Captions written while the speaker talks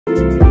Hi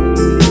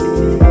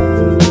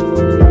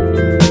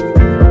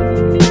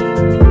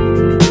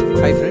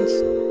friends,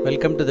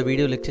 welcome to the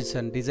video lectures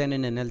on design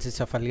and analysis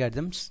of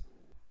algorithms.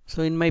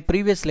 So in my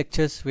previous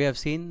lectures we have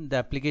seen the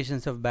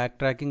applications of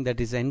backtracking,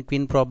 that is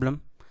n-queen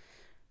problem,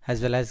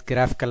 as well as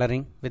graph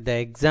coloring with the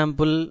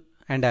example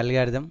and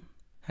algorithm.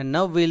 And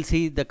now we will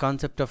see the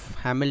concept of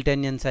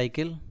Hamiltonian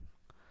cycle,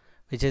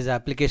 which is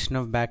application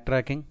of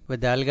backtracking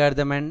with the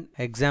algorithm and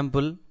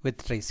example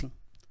with tracing.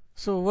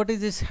 So what is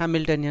this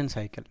Hamiltonian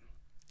cycle?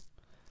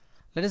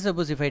 Let us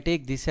suppose if I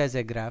take this as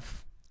a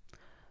graph.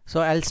 So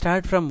I'll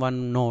start from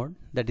one node,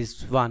 that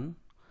is 1.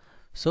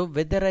 So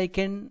whether I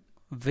can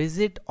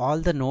visit all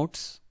the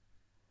nodes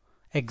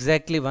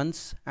exactly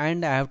once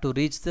and I have to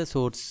reach the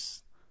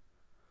source,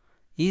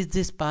 is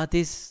this path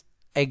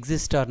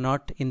exist or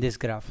not in this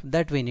graph,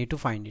 that we need to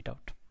find it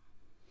out.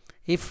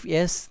 If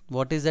yes,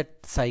 what is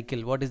that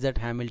cycle, what is that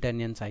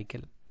Hamiltonian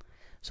cycle?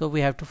 So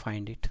we have to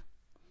find it.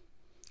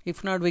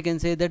 If not, we can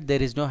say that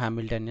there is no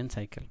Hamiltonian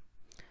cycle.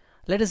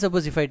 Let us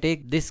suppose if I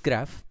take this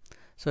graph.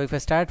 So if I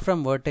start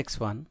from vertex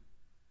 1,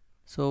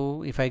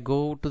 so if I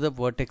go to the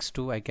vertex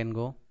 2, I can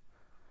go,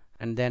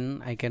 and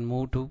then I can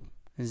move to,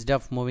 instead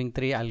of moving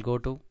 3, I'll go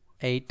to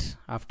 8.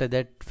 After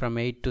that, from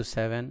 8 to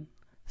 7,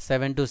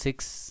 7 to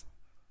 6,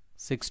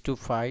 6 to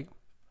 5,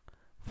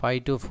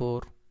 5 to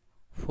 4,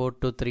 4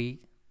 to 3,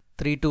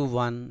 3 to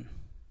 1,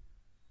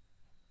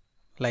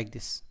 like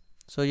this.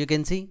 So you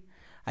can see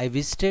I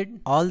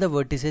visited all the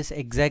vertices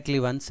exactly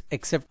once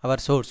except our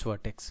source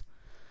vertex.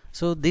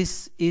 So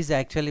this is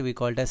actually we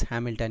called as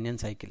Hamiltonian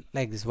cycle,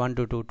 like this: 1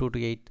 to 2, 2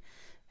 to 8,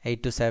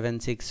 8 to 7,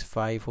 6,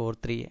 5, 4,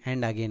 3,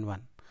 and again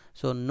 1.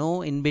 So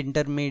no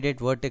intermediate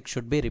vertex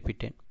should be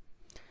repeated.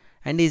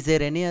 And is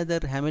there any other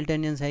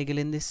Hamiltonian cycle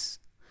in this?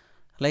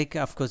 Like,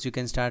 of course, you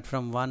can start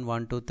from 1,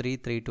 1 to 3,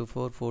 3 to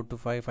 4, 4 to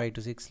 5, 5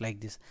 to 6,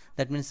 like this.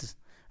 That means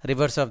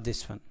reverse of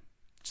this one.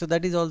 So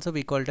that is also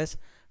we called as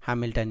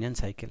Hamiltonian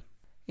cycle.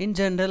 In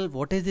general,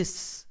 what is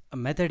this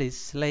method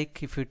is,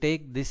 like if you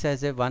take this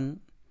as a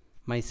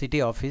my city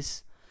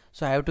office,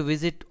 so I have to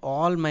visit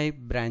all my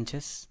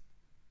branches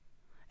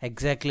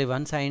exactly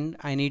once and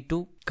I need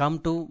to come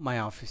to my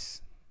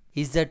office.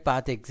 Is that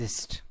path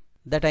exist?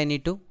 That I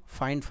need to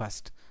find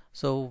first.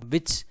 So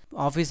which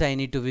office I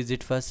need to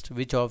visit first,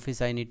 which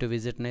office I need to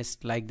visit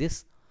next, like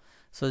this,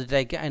 so that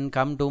I can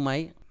come to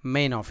my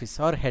main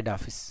office or head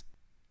office.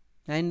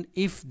 And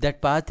if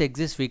that path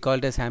exists, we call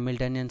it as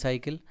Hamiltonian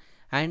cycle.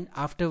 And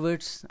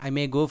afterwards I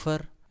may go for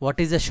what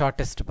is the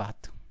shortest path.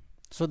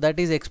 So that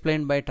is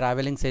explained by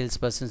traveling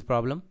salesperson's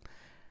problem,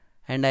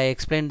 and I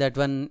explained that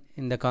one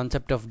in the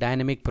concept of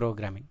dynamic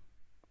programming.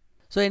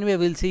 So anyway,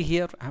 we'll see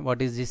here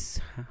what is this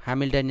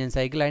Hamiltonian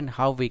cycle and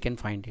how we can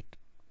find it.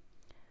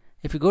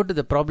 If you go to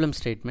the problem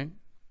statement,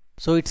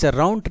 so it's a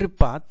round trip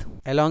path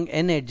along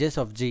n edges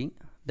of G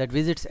that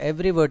visits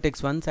every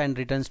vertex once and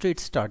returns to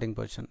its starting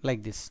position,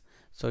 like this.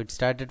 So it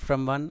started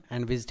from 1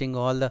 and visiting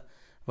all the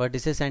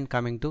vertices and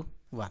coming to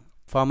 1.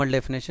 Formal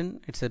definition,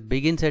 it's a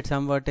begins at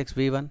some vertex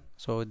v1,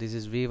 so this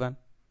is v1,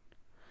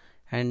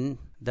 and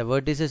the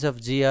vertices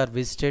of G are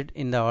visited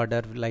in the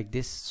order like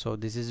this. So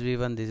this is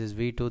v1, this is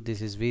v2,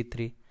 this is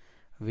v3,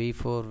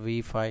 v4,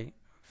 v5,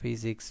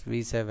 v6,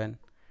 v7,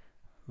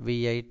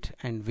 v8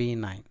 and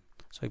v9.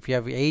 So if you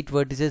have 8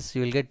 vertices,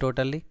 you will get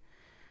totally,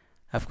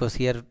 of course,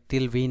 here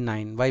till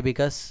v9. Why?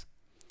 Because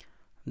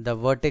the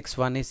vertex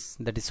 1 is,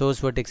 that is source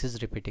vertex,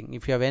 is repeating.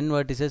 If you have n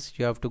vertices,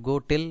 you have to go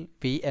till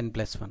vn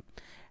plus 1,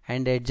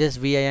 and edges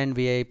vi and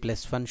vi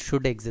plus 1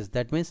 should exist.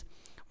 That means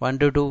 1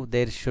 to 2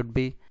 there should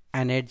be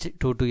an edge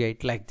 2 to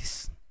 8, like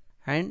this,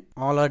 and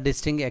all are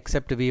distinct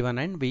except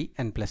v1 and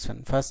vn plus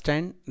 1, first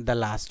and the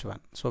last one.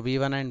 So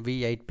v1 and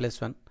v8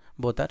 plus 1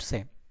 both are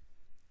same.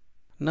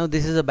 Now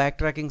this is a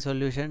backtracking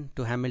solution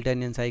to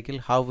Hamiltonian cycle.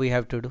 How we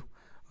have to do,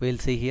 we'll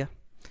see here.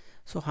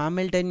 So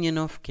Hamiltonian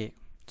of k.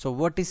 So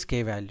what is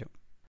k value?